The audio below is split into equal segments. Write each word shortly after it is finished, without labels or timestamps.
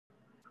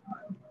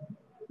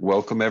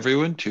Welcome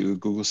everyone to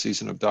Google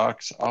Season of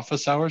Docs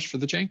office hours for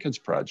the Jenkins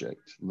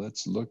project.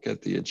 Let's look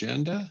at the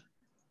agenda.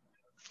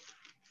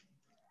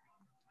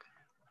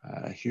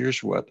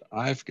 Here's what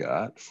I've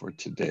got for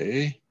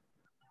today.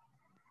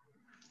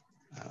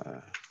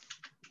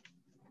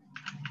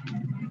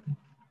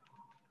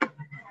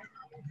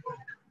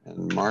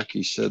 And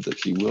Marky said that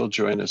he will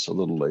join us a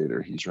little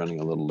later. He's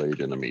running a little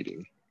late in a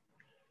meeting.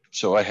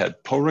 So I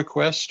had pull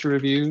requests to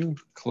review,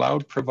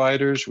 cloud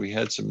providers. We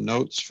had some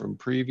notes from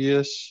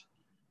previous.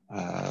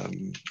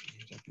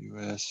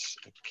 AWS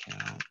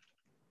account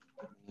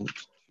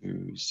to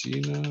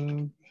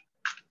Xenob.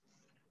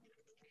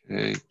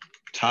 Okay,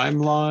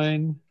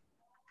 timeline,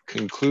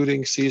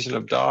 concluding season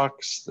of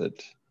docs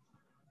that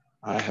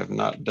I have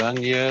not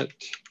done yet.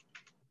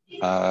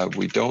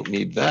 We don't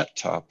need that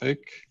topic.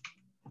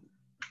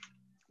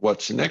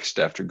 What's next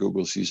after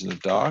Google season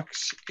of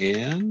docs,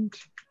 and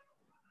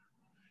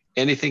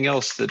anything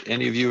else that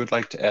any of you would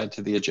like to add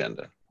to the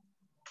agenda?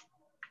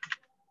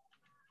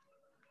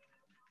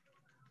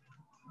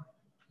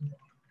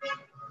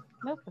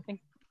 Nope, I think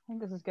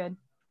this is good.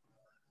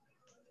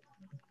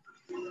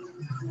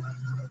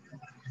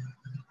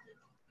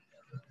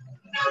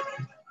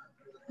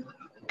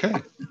 Okay.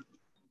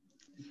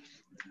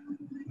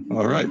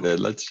 All right, then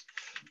let's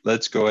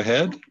go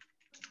ahead.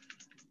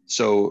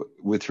 So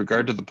with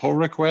regard to the pull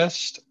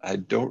request, I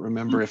don't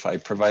remember if I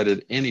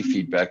provided any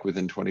feedback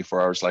within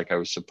 24 hours like I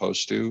was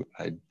supposed to.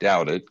 I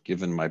doubt it,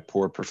 given my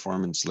poor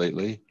performance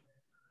lately.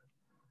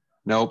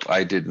 Nope,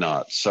 I did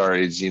not.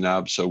 Sorry,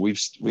 Zenob. So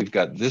we've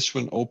got this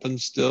one open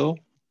still.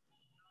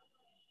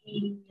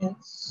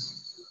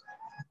 Yes.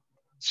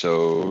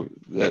 So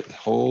that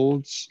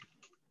holds.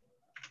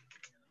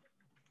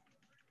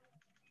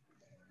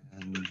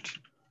 And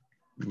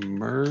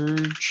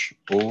merge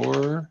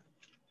or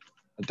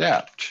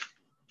adapt.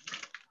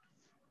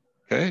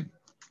 Okay.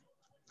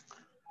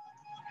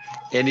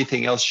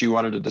 Anything else you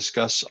wanted to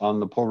discuss on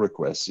the pull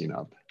request,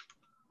 Zenob?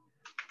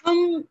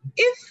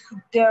 If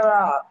there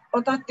are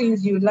other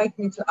things you'd like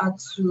me to add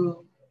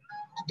to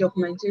the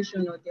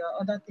documentation, or there are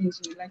other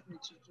things you'd like me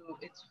to do,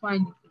 it's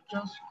fine. You could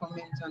just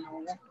comment and I'll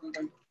work on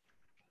them.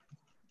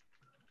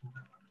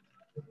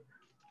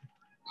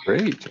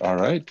 Great. All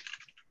right.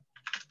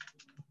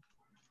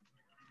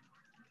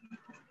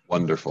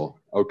 Wonderful.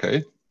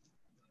 Okay.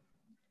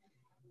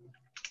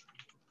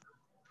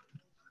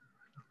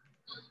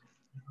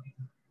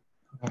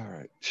 All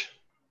right.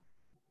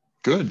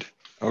 Good.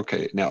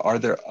 Okay. Now, are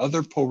there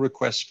other pull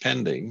requests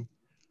pending?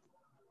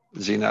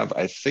 Zenob,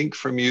 I think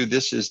from you,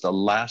 this is the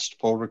last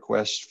pull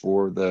request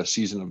for the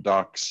season of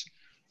docs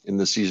in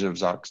the season of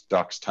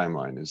docs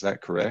timeline. Is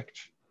that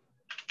correct?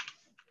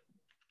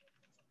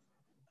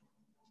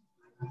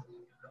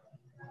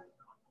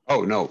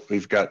 Oh, no,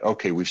 we've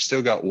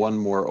still got one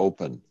more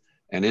open,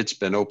 and it's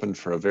been open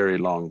for a very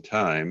long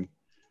time.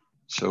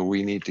 So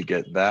we need to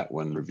get that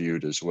one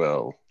reviewed as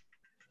well.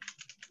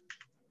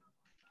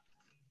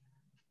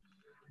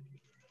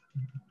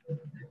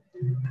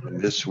 And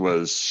this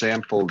was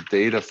sample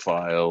data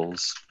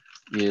files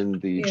in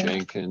the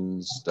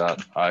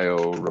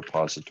Jenkins.io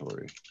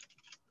repository.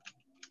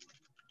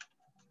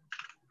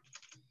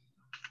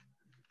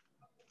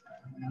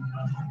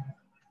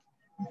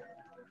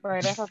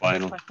 Right, I thought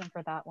the question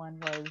for that one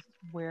was,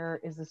 where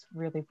is this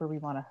really where we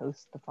want to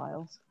host the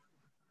files?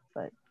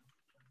 But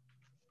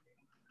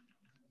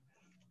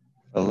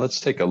well,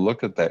 let's take a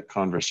look at that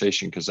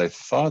conversation, because I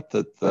thought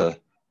that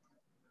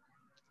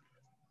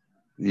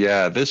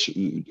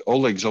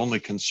Oleg's only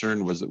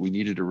concern was that we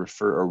needed to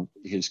refer, or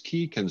his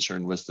key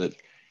concern was that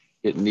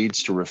it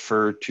needs to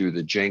refer to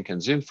the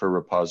Jenkins info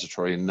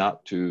repository and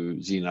not to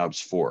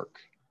Zenob's fork.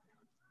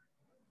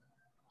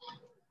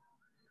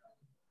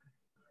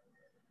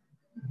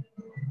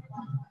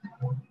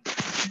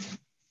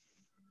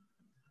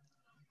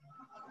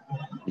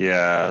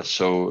 Yeah,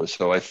 so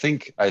I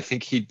think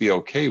he'd be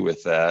okay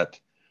with that,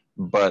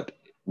 but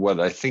what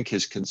I think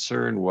his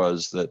concern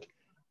was that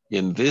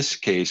in this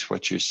case,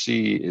 what you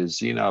see is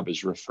Zenob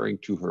is referring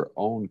to her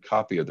own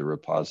copy of the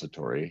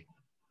repository,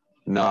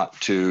 not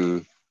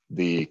to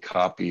the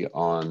copy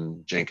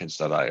on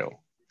Jenkins.io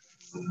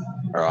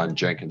or on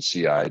Jenkins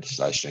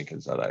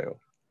CI/Jenkins.io.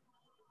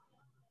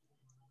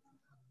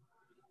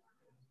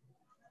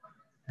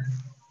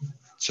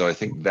 So I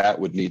think that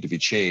would need to be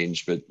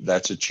changed, but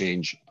that's a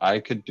change I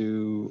could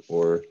do,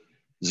 or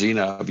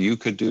Zenob, you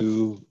could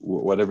do,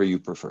 whatever you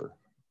prefer.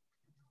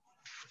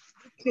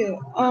 Okay.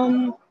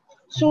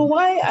 So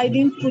why I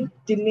didn't put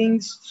the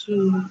links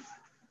to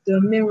the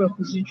main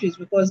repositories,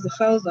 because the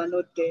files are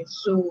not there.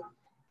 So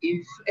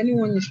if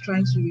anyone is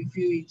trying to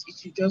review it, it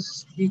should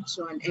just lead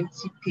to an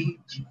empty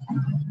page.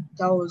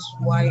 That was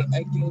why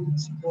I didn't.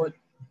 But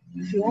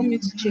if you want me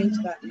to change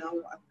that now,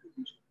 I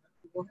could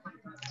work on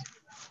that.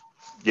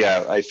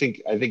 Yeah, I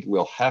think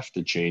we'll have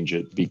to change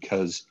it,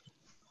 because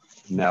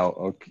now,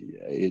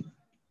 okay,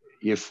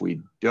 if we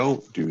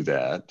don't do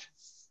that,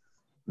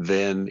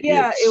 then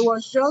it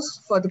was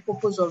just for the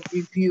purpose of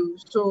review.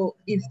 So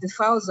if the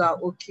files are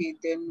okay,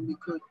 then we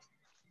could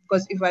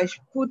Because if I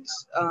put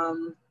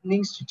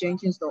links to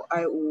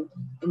Jenkins.io,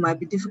 it might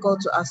be difficult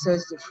to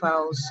access the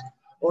files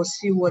or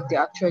see what they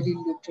actually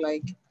look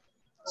like,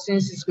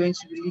 since it's going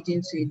to be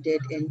leading to a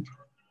dead end.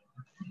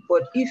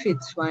 But if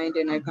it's fine,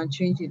 then I can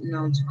change it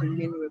now to the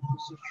main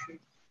repository.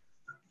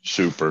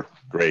 Super,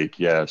 great,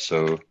 yeah,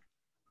 so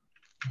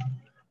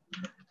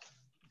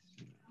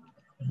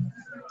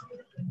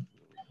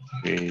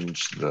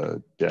change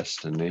the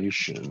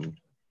destination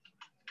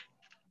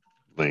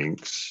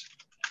links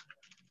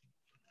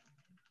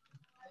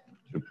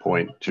to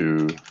point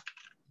to the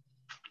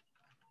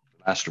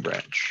master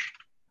branch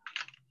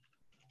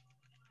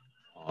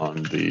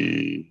on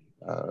the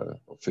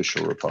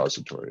official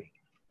repository.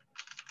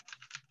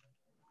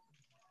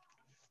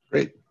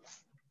 Great.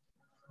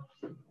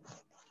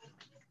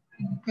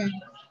 Okay.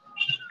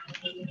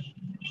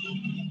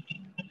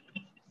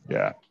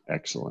 Yeah,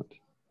 excellent.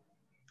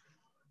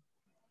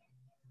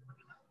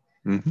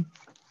 Mm-hmm.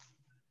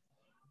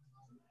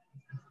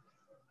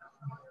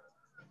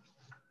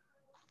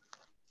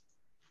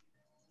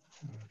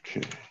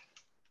 Okay.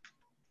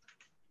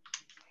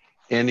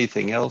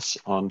 Anything else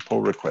on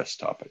pull request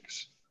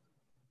topics?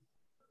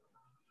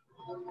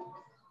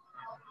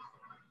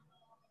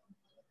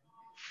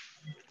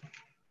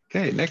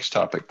 Okay, next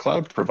topic,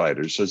 cloud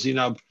providers. So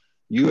Zenob,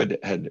 you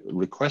had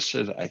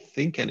requested, I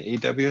think, an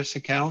AWS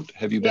account.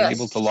 Have you been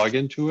able to log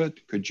into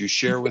it? Could you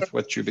share with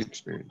what you've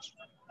experienced?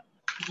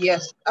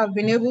 Yes, I've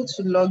been able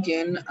to log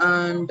in,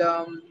 and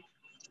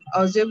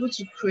I was able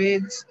to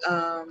create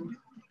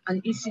an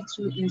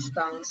EC2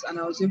 instance, and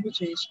I was able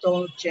to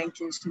install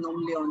Jenkins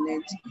normally on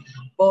it.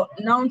 But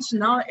now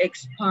to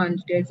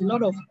expand, there's a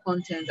lot of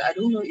content. I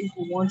don't know if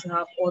we want to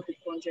have all the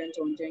content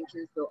on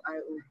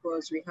Jenkins.io,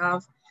 because we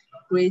have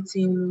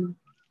creating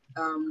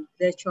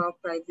virtual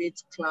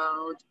private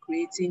cloud,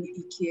 creating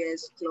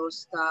EKS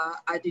cluster,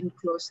 adding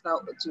cluster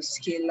to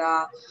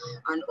Scalar,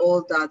 and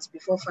all that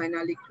before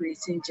finally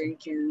creating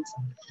Jenkins.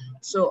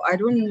 So I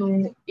don't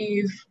know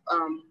if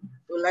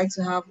we'd like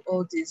to have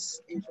all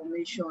this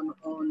information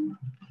on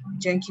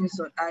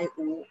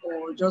Jenkins.io,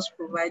 or just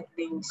provide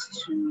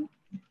links to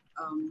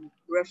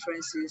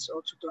references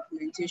or to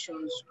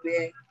documentations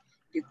where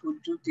they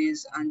could do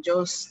this, and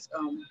just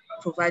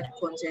provide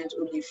content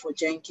only for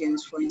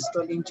Jenkins, for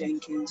installing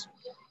Jenkins.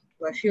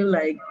 But I feel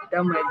like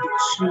that might be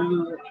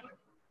too,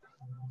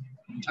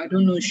 I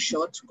don't know,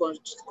 short,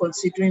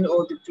 considering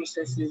all the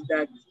processes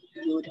that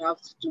you would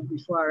have to do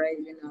before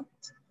arriving at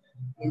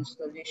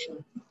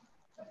installation.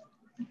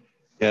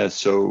 Yeah,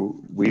 so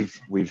we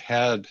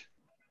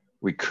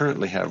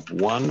currently have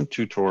one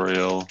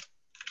tutorial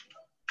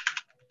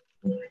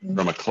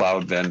from a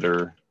cloud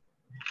vendor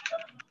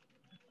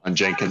on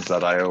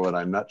Jenkins.io, and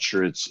I'm not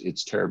sure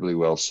it's terribly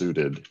well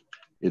suited.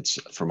 It's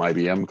from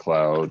IBM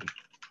Cloud.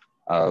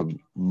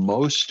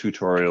 Most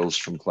tutorials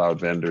from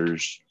cloud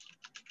vendors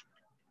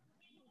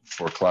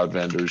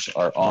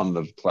are on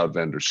the cloud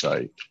vendor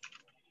site.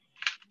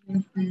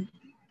 Mm-hmm.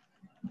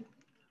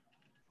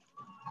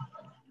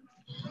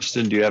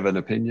 Kristen, do you have an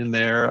opinion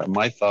there?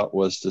 My thought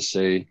was to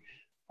say,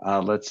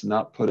 let's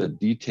not put a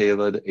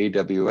detailed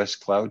AWS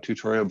cloud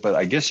tutorial, but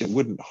I guess it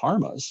wouldn't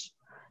harm us.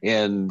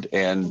 And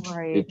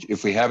right.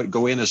 if we have it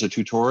go in as a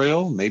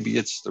tutorial, maybe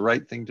it's the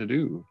right thing to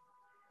do.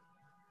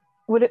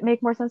 Would it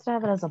make more sense to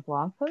have it as a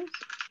blog post,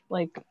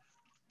 like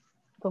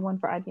the one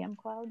for IBM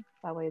Cloud?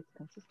 That way it's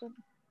consistent.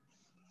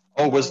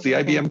 Oh, was the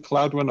IBM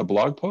Cloud one a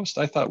blog post?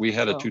 I thought we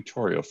had a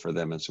tutorial for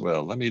them as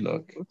well. Let me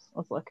look. Oops,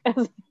 let's look.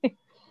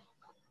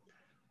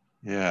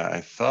 Yeah,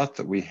 I thought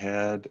that we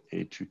had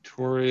a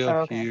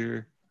tutorial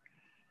here.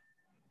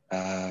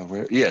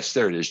 Yes,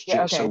 there it is.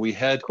 Yeah, okay. So we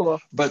had, cool.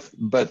 But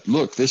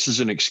look, this is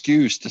an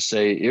excuse to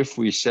say, if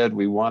we said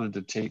we wanted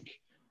to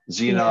take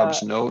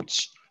Zenob's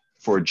notes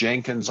for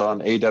Jenkins on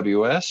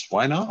AWS,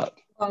 why not?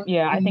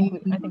 Yeah, I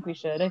think we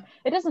should.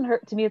 It doesn't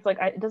hurt to me. It's like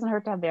it doesn't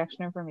hurt to have the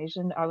extra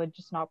information. I would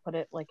just not put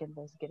it like in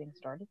this getting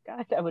started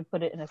guide. I would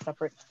put it in a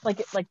separate,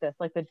 like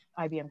the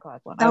IBM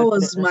Cloud one. That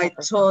was my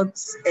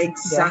thoughts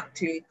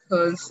exactly,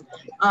 because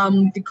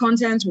the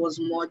content was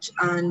much,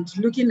 and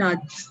looking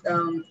at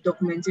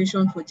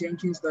documentation for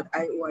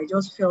Jenkins.io, I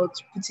just felt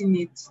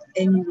putting it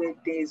anywhere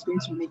there is going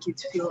to make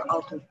it feel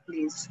out of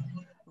place,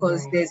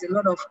 because there's a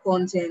lot of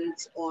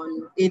content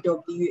on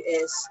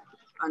AWS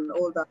and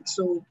all that.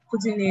 So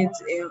putting it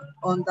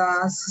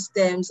under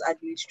systems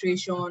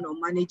administration or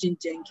managing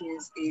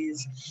Jenkins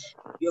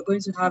you're going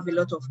to have a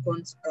lot of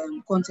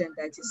content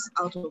that is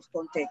out of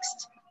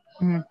context.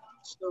 Mm-hmm.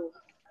 So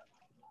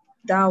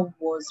that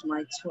was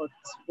my thought.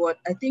 But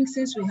I think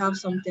since we have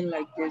something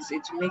like this,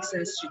 it makes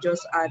sense to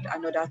just add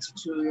another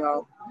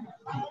tutorial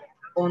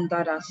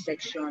under that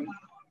section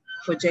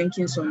for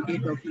Jenkins on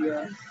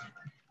AWS.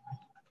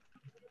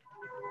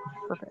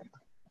 Perfect.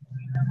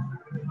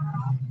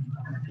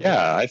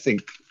 Yeah, I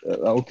think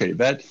okay,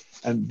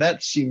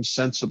 that seems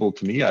sensible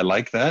to me. I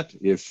like that.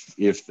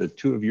 If the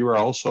two of you are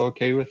also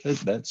okay with it,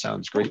 that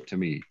sounds great to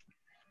me.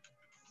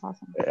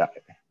 Awesome.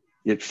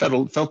 It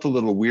felt a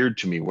little weird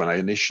to me when I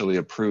initially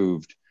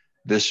approved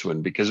this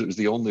one, because it was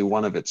the only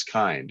one of its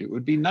kind. It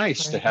would be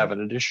nice to have an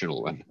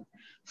additional one.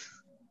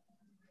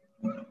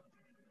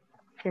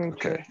 Very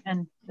true. Okay.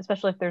 And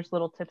especially if there's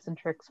little tips and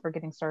tricks for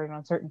getting started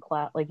on certain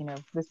cloud, like,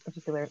 this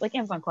particular, like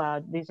Amazon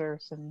Cloud, these are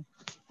some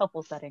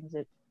helpful settings.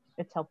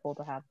 It's helpful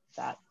to have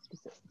that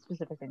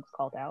specific things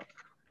called out.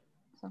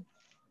 So.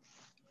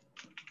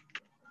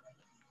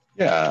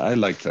 Yeah, I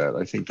like that.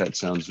 I think that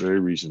sounds very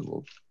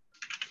reasonable.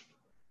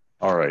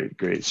 All right,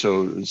 great.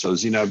 So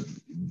Zina,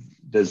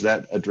 does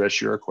that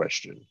address your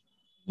question?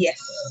 Yes.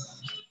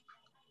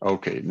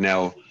 Okay,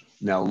 now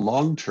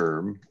long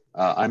term,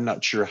 I'm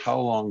not sure how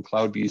long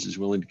CloudBees is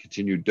willing to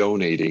continue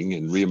donating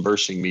and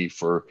reimbursing me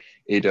for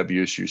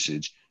AWS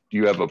usage. Do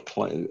you have a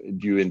plan?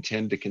 Do you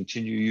intend to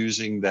continue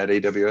using that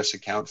AWS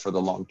account for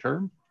the long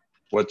term?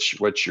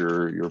 What's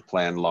your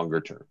plan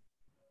longer term?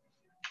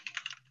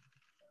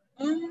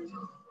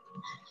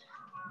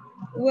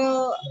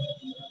 Well,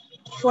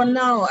 for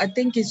now, I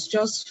think it's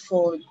just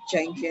for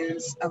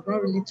Jenkins. I've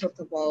not really talked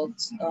about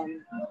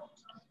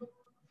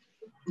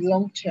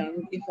long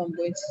term if I'm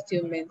going to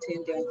still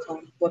maintain the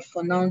account, but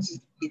for now,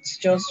 it's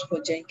just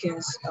for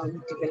Jenkins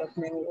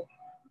development work.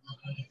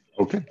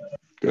 Okay,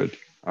 good.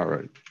 All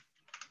right.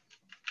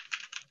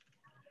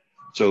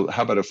 So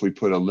how about if we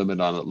put a limit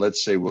on it?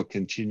 Let's say we'll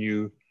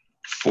continue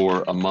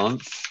for a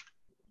month,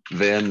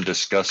 then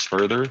discuss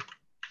further.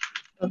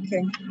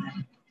 Okay.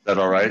 Is that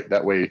all right?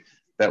 That way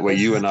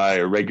you and I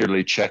are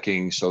regularly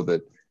checking so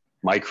that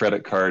my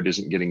credit card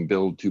isn't getting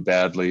billed too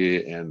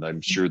badly, and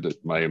I'm sure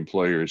that my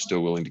employer is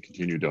still willing to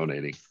continue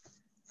donating.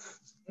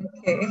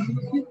 Okay.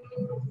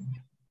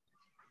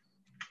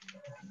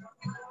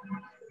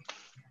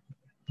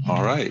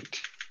 All right.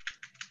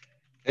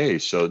 Hey,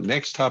 so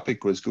next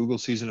topic was Google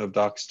Season of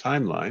Docs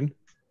timeline.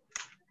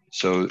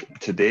 So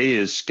today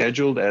is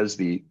scheduled as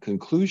the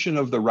conclusion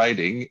of the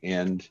writing,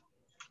 and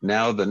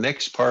now the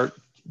next part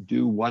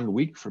due 1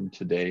 week from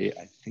today.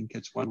 I think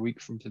it's 1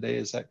 week from today.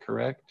 Is that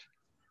correct?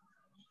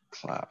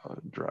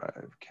 Cloud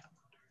Drive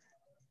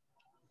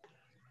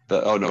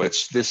calendar. Oh no,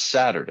 it's this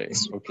Saturday.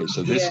 Okay,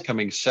 so this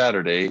coming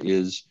Saturday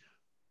is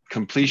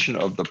completion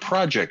of the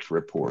project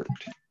report.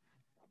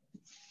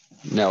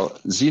 Now,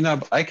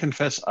 Zinab, I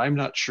confess I'm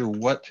not sure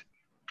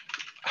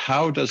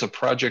how does a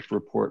project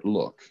report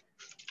look?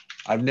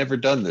 I've never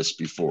done this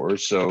before,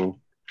 so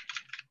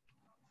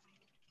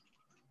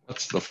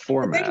what's the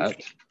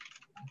format?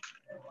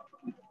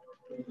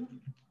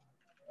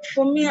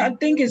 For me, I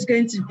think it's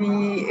going to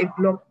be a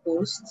blog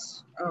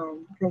post.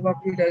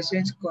 Probably that's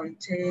going to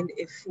contain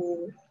a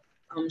full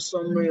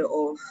summary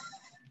of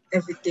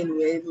everything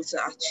we're able to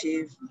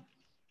achieve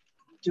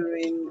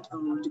during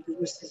the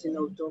Google Season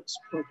of Docs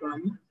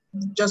program.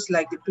 Just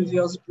like the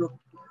previous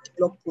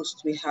blog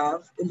post we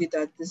have, only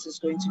that this is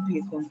going to be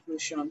a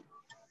conclusion.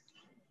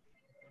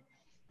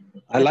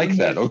 I like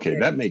that. Okay,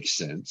 that makes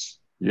sense.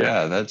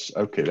 Yeah, that's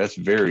okay. That's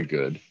very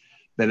good.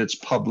 Then it's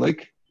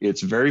public.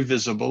 It's very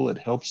visible. It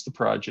helps the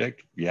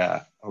project.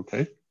 Yeah,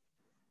 okay.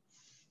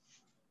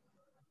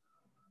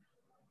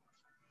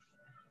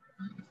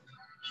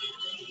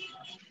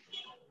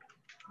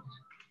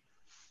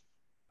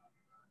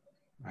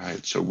 All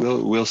right, so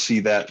we'll see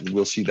that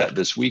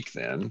this week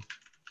then.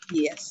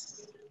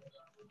 Yes.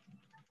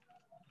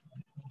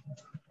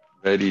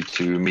 Ready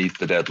to meet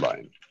the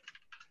deadline.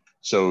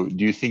 So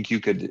do you think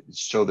you could,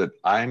 so that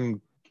I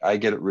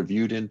get it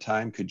reviewed in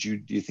time, do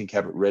you think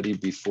have it ready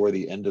before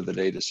the end of the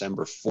day,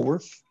 December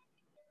 4th?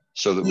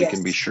 So that we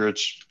can be sure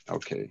it's,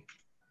 okay.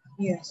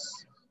 Yes.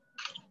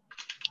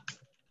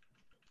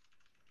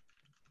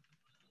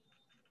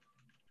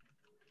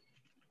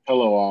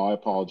 Hello all, I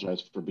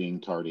apologize for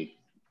being tardy.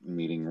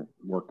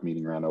 Work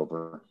meeting ran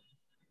over.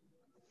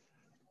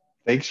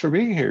 Thanks for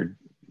being here,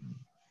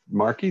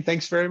 Marky.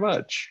 Thanks very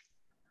much.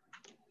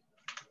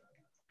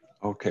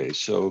 Okay,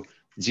 so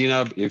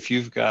Zinab, if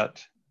you've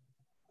got,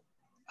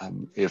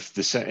 if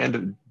the end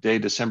of day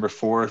December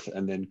 4th,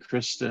 and then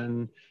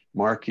Kristen,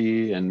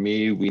 Marky, and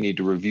me, we need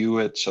to review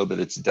it so that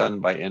it's done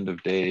by end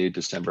of day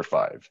December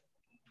 5.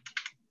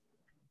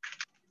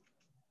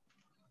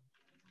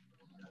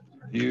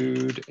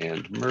 Reviewed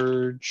and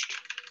merged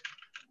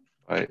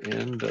by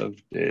end of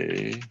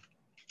day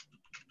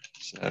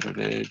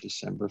Saturday,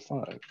 December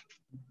 5.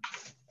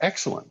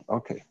 Excellent.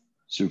 Okay,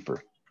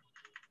 super.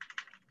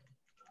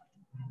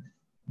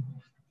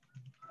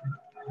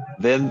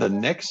 Then the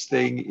next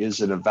thing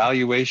is an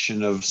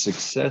evaluation of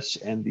success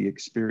and the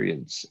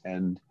experience.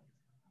 And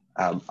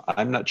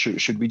I'm not sure,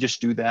 should we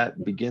just do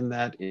that, begin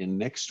that in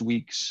next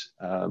week's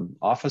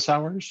office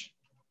hours?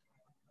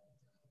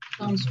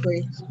 Sounds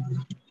great.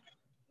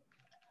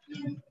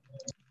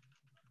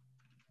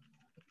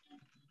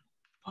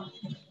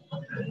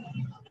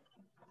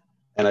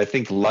 And I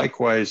think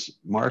likewise,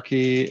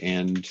 Marky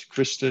and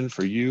Kristen,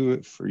 for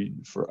you,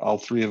 for all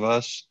three of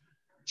us,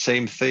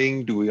 same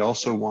thing. Do we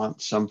also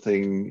want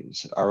something,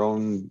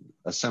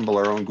 assemble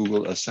a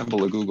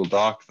Google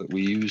Doc that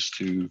we use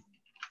to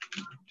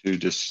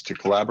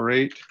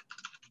collaborate?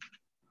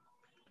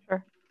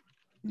 Sure.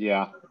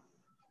 Yeah.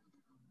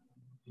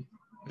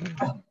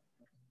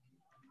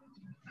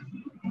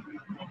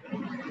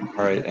 All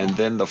All right, and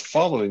then the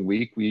following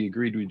week, we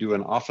agreed we'd do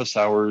an office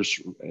hours.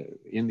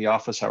 In the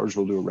office hours,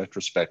 we'll do a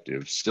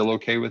retrospective. Still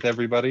okay with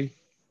everybody?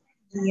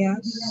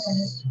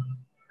 Yes.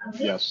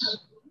 Yes.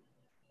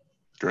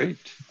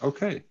 Great,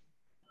 okay.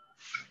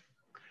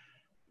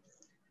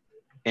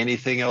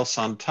 Anything else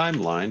on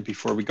timeline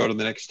before we go to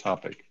the next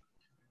topic?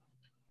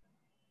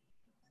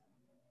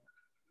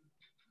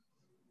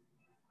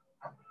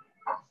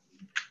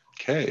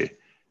 Okay,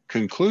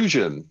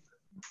 conclusion.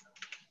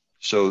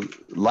 So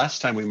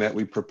last time we met,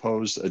 we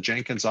proposed a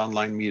Jenkins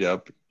online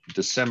meetup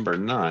December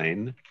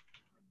 9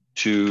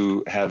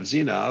 to have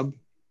Zenob,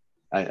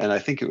 and I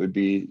think it would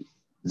be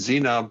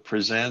Zenob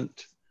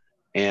present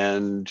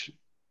and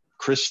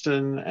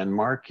Kristen and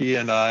Marky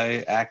and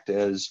I act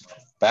as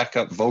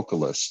backup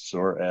vocalists,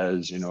 or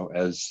as, you know,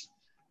 as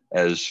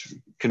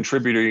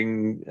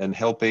contributing and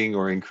helping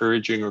or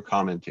encouraging or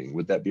commenting.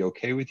 Would that be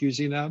okay with you,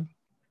 Zenob?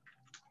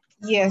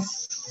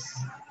 Yes.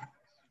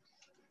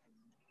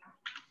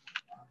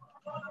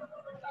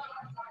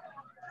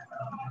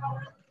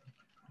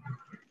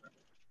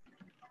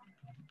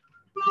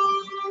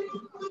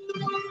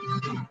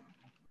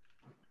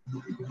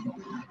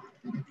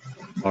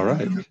 All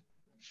right.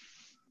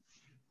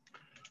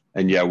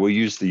 And yeah, we'll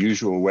use the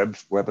usual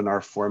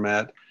webinar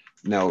format.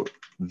 Now,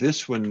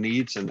 this one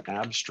needs an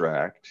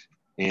abstract,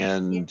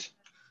 and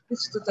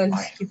This totally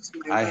skipped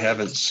my I mind.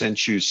 haven't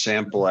sent you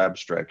sample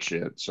abstracts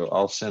yet, so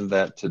I'll send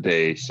that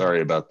today.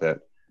 Sorry about that.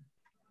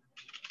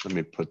 Let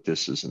me put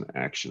this as an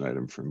action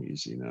item for me,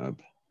 Zenob.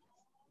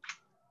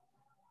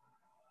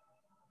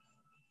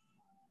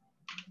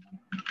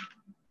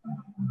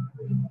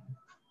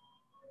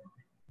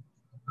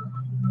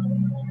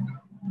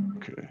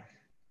 Okay.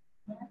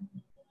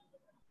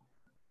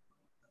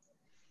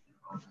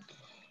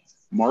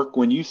 Mark,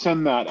 when you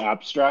send that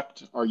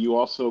abstract, are you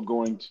also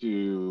going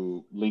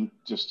to link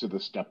just to the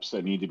steps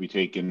that need to be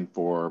taken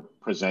for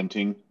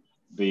presenting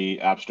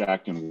the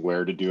abstract and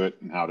where to do it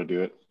and how to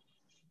do it?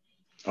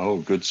 Oh,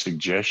 good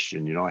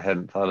suggestion. You know, I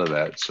hadn't thought of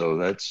that. So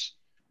that's,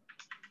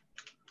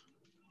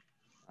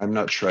 I'm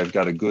not sure I've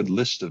got a good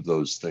list of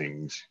those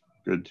things.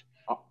 Good.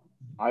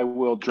 I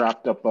will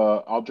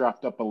I'll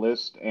draft up a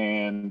list,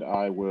 and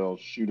I will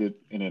shoot it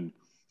in an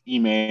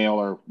email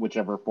or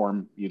whichever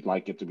form you'd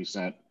like it to be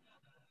sent.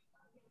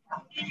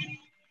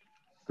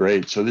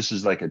 Great. So this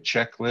is like a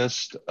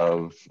checklist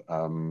of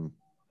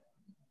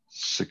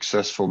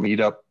successful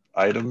meetup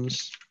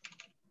items.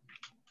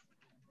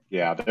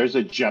 Yeah, there's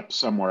a JEP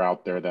somewhere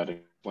out there that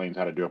explains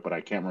how to do it, but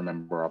I can't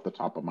remember off the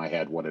top of my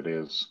head what it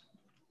is.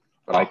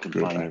 But I can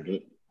find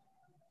it.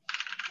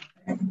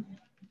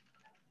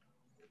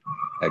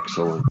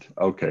 Excellent.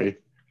 Okay.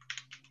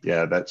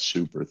 Yeah, that's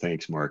super.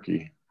 Thanks,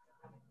 Marky.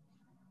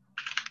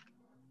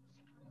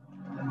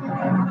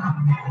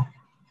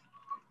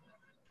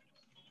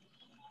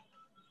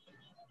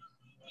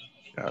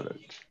 Got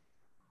it.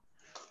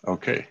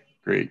 Okay,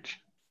 great.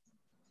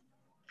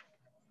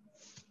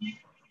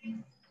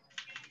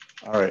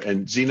 All right,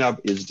 and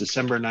Zenob, is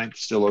December 9th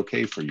still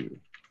okay for you?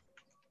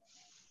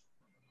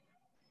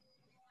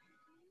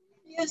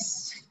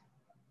 Yes.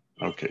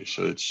 Okay,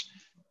 so it's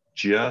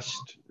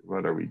just,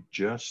 what are we,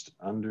 just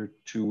under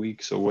 2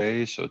 weeks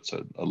away? So it's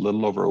a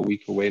little over a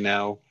week away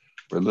now.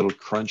 We're a little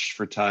crunched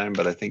for time,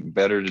 but I think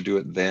better to do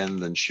it then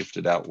than shift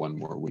it out one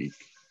more week.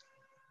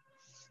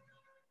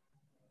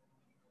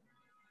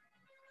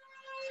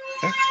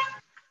 Okay.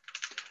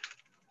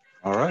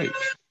 All right.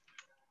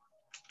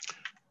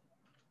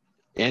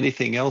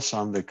 Anything else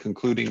on the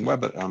concluding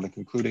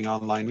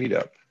online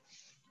meetup?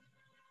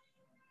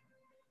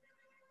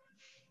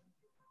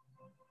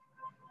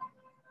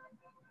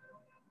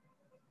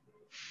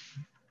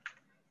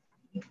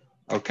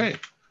 Okay,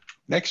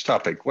 next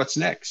topic. What's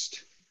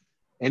next?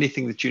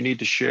 Anything that you need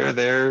to share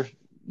there,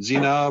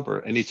 Zenob,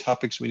 or any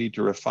topics we need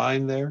to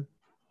refine there?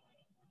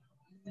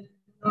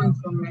 None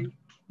from me.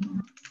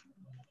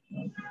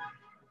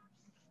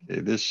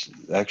 Okay, this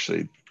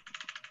actually,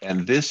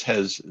 and this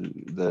has,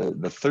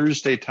 the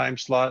Thursday time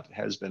slot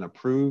has been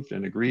approved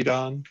and agreed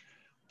on.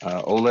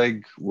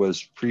 Oleg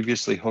was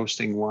previously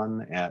hosting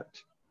one at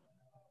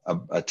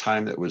a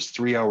time that was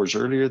 3 hours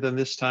earlier than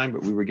this time,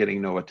 but we were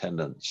getting no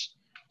attendance.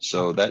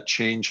 So that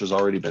change has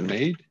already been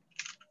made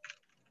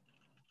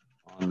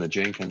on the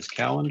Jenkins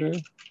calendar.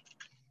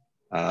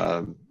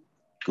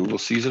 Google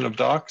Season of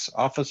Docs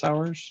office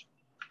hours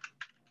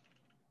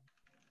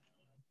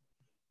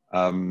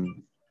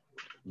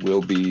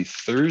will be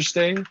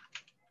Thursday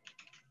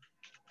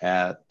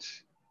at,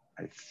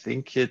 I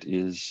think it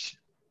is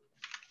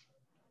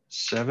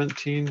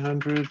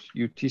 1700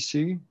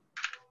 UTC.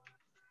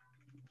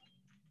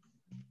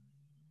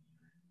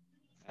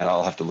 And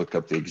I'll have to look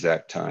up the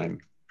exact time.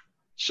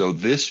 So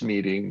this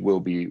meeting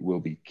will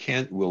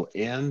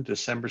end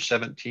December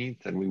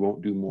 17th, and we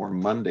won't do more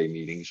Monday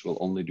meetings. We'll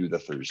only do the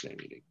Thursday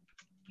meeting.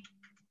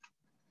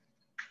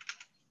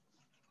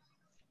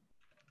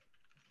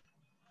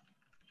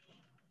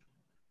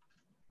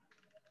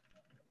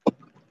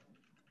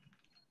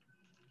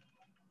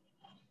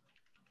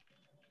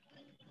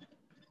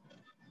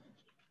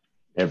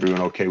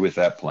 Everyone okay with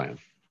that plan?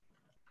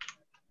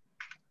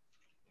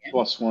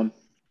 +1.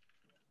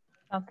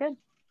 Sounds good.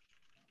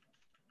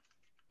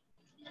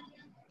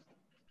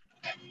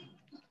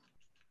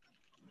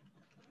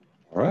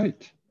 All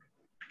right.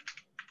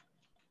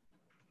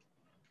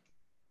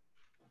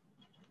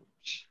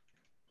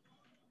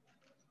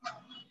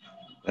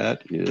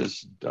 That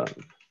is done.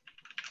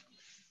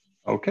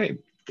 Okay.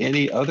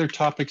 Any other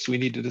topics we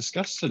need to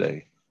discuss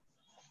today?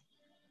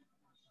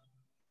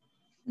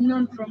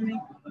 None from me.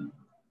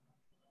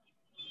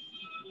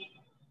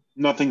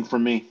 Nothing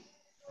from me.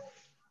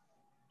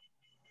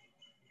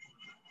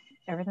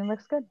 Everything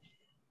looks good.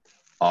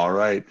 All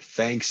right.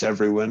 Thanks,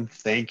 everyone.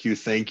 Thank you.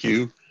 Thank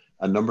you.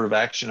 A number of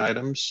action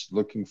items.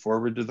 Looking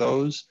forward to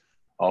those.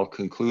 I'll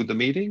conclude the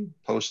meeting,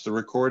 post the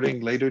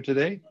recording later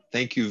today.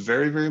 Thank you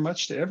very, very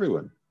much to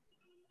everyone.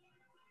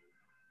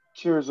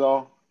 Cheers,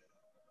 all.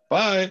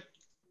 Bye.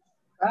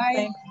 Bye.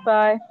 Thanks.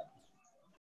 Bye.